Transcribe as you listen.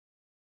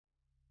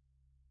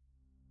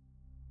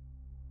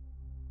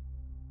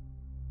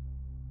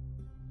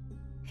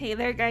Hey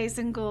there guys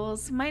and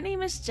ghouls, my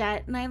name is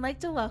Jet and I'd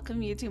like to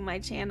welcome you to my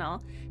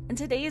channel. In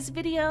today's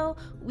video,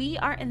 we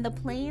are in the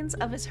Plains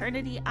of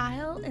Eternity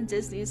Isle in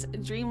Disney's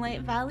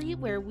Dreamlight Valley,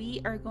 where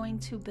we are going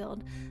to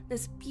build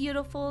this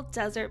beautiful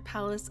desert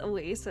palace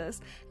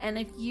oasis. And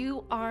if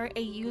you are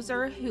a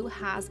user who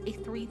has a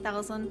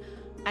 3,000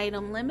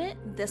 item limit,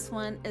 this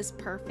one is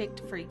perfect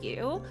for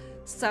you.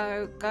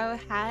 So go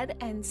ahead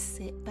and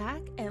sit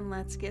back and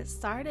let's get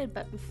started.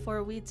 But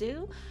before we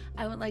do,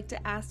 I would like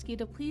to ask you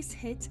to please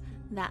hit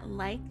that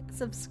like,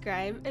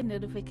 subscribe, and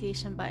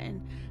notification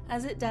button,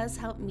 as it does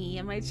help me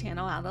and my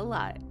channel out a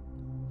lot.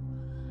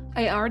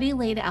 I already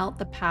laid out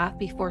the path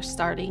before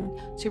starting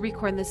to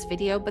record this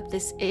video, but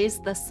this is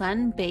the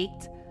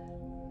sun-baked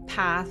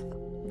path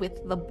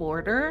with the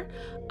border.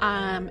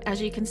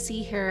 As you can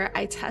see here,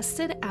 I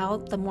tested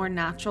out the more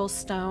natural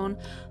stone,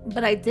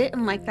 but I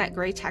didn't like that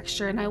gray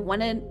texture and I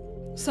wanted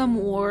some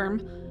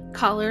warm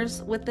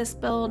colors with this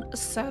build,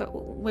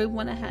 so we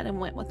went ahead and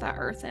went with that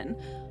earthen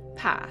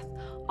path.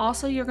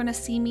 Also, you're going to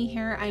see me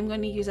here, I'm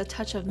going to use a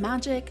touch of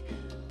magic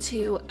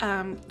to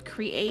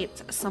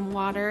create some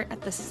water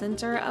at the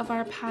center of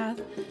our path,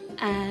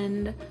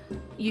 and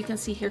you can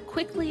see here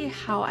quickly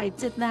how I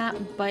did that.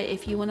 But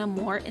if you want a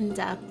more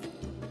in-depth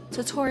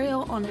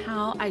tutorial on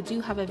how, I do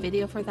have a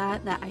video for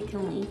that I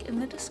can link in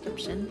the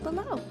description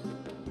below.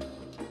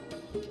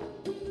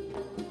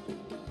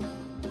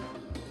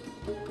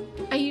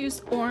 I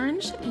used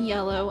orange,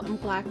 yellow, and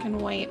black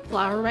and white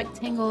flower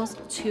rectangles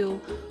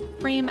to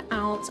frame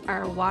out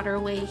our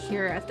waterway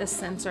here at the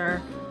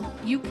center.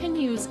 You can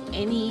use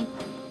any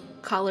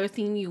color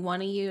theme you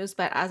want to use,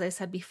 but as I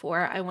said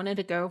before, I wanted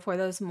to go for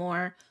those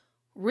more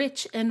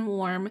rich and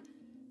warm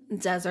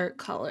desert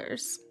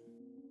colors.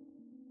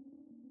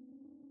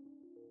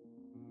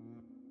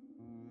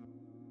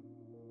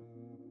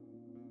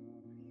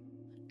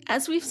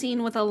 As we've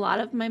seen with a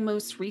lot of my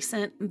most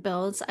recent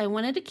builds, I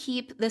wanted to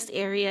keep this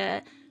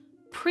area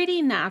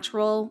pretty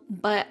natural,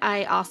 but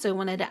I also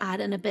wanted to add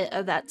in a bit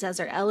of that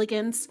desert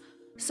elegance.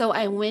 So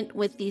I went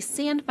with these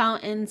sand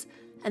fountains,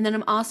 and then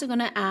I'm also going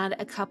to add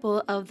a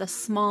couple of the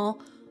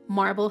small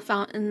marble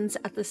fountains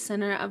at the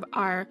center of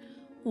our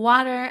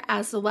water,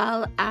 as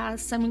well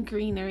as some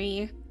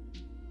greenery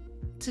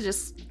to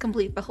just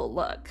complete the whole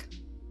look.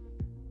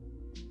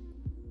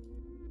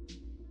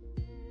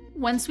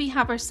 Once we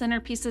have our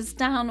centerpieces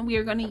down, we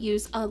are going to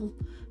use a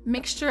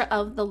mixture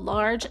of the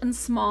large and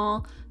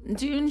small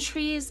dune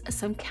trees,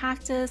 some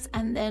cactus,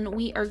 and then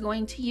we are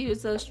going to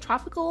use those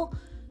tropical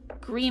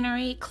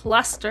greenery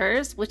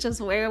clusters, which is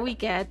where we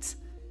get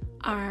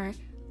our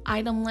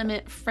item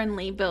limit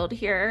friendly build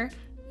here.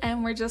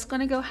 And we're just going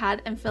to go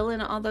ahead and fill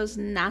in all those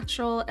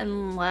natural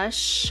and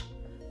lush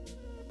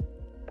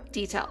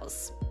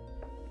details.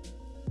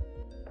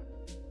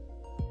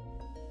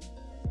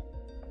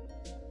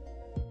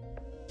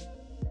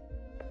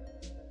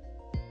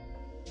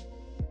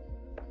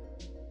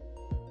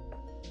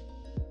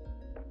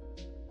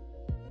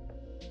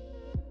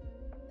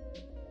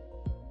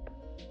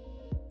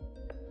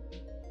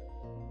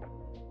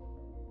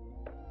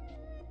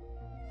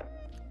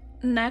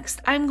 Next,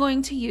 I'm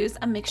going to use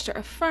a mixture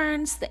of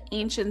ferns, the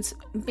ancient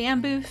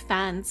bamboo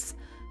fence,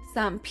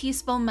 some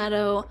peaceful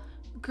meadow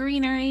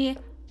greenery,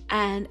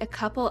 and a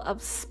couple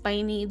of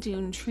spiny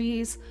dune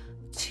trees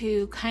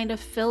to kind of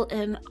fill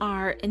in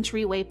our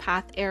entryway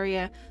path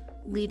area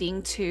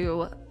leading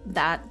to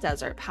that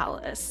desert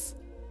palace.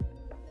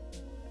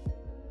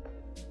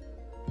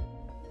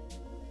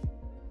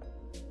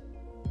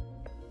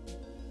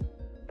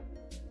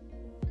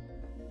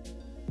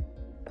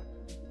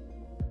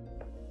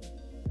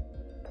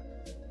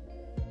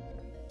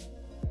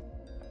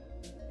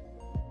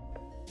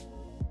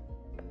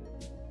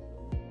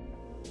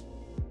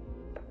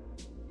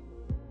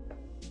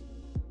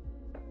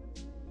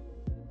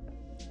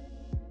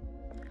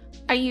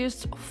 I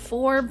used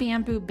 4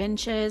 bamboo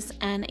benches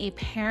and a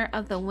pair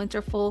of the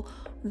Winterful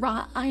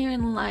wrought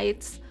iron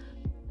lights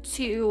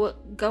to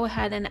go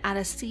ahead and add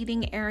a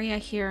seating area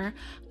here.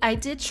 I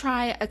did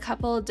try a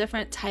couple of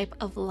different type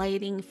of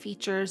lighting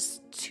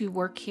features to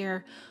work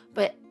here,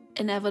 but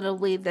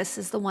inevitably this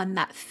is the one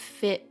that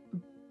fit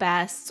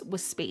best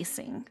with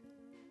spacing.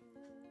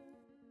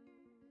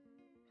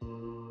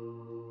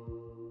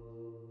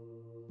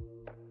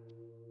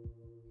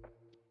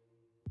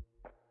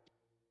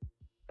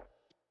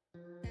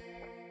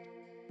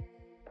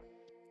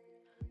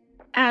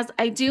 As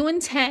I do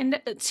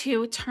intend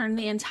to turn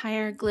the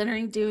entire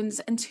Glittering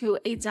Dunes into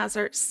a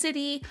desert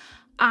city,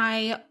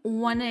 I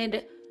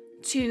wanted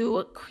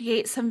to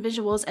create some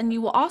visuals, and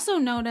you will also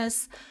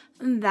notice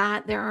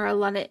that there are a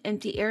lot of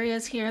empty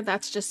areas here.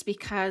 That's just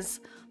because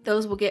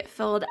those will get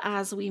filled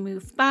as we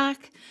move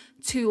back.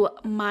 To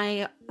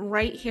my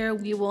right here,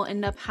 we will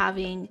end up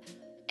having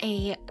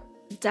a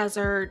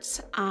desert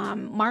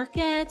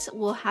market.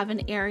 We'll have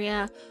an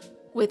area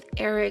with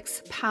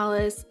Eric's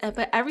palace,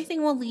 but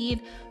everything will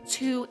lead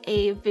to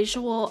a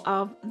visual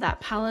of that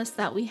palace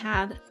that we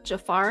had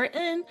Jafar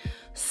in.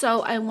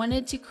 So I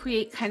wanted to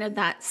create kind of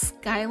that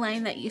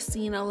skyline that you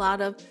see in a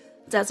lot of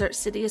desert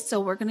cities. So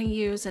we're going to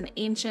use an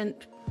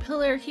ancient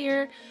pillar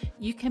here,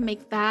 you can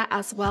make that,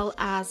 as well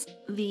as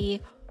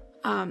the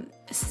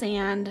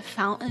sand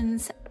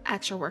fountains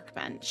at your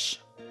workbench.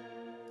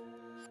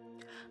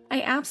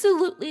 I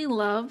absolutely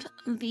love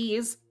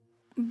these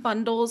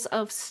bundles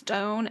of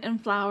stone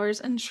and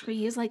flowers and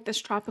trees, like this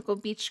tropical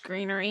beach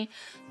greenery,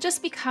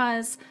 just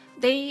because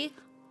they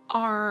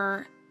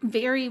are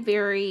very,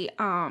 very,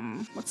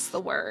 what's the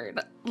word?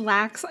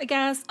 Lax, I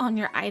guess, on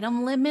your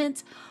item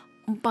limit,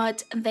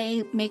 but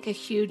they make a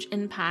huge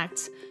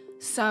impact.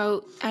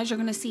 So as you're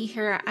gonna see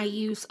here, I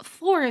use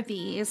 4 of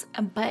these,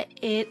 but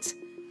it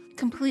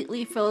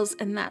completely fills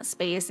in that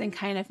space and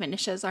kind of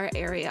finishes our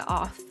area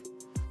off.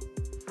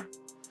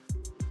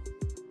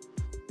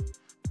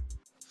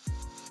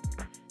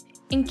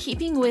 In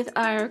keeping with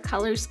our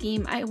color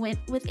scheme, I went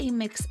with a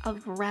mix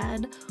of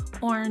red,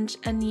 orange,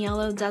 and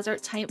yellow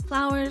desert type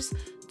flowers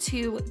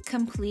to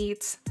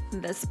complete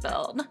this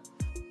build.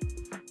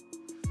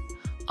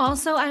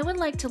 Also, I would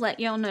like to let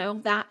y'all know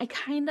that I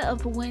kind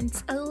of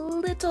went a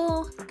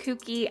little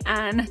kooky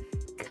and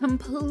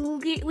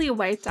completely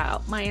wiped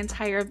out my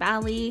entire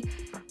valley.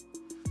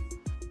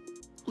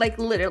 Like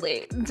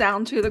literally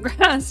down to the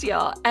grass,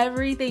 y'all.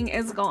 Everything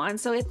is gone.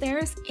 So if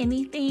there's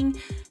anything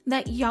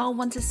that y'all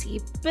want to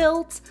see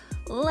built,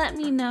 let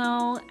me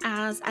know,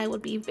 as I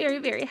would be very,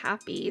 very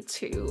happy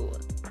to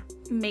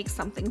make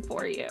something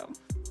for you.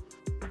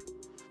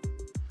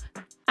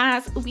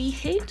 As we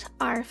hit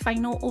our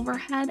final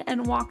overhead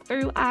and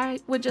walkthrough, I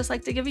would just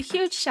like to give a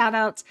huge shout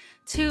out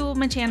to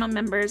my channel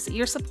members.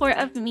 Your support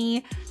of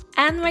me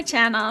and my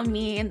channel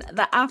mean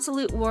the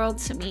absolute world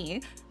to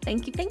me.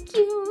 Thank you, thank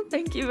you,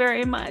 thank you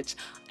very much.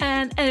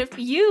 And if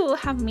you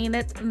have made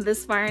it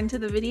this far into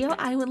the video,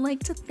 I would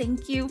like to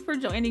thank you for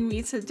joining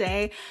me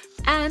today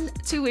and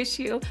to wish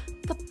you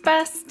the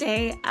best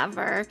day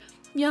ever.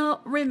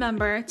 Y'all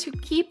remember to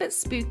keep it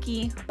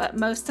spooky, but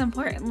most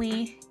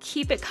importantly,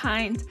 keep it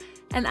kind.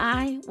 And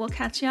I will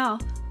catch y'all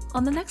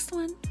on the next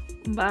one.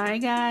 Bye,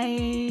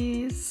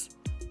 guys.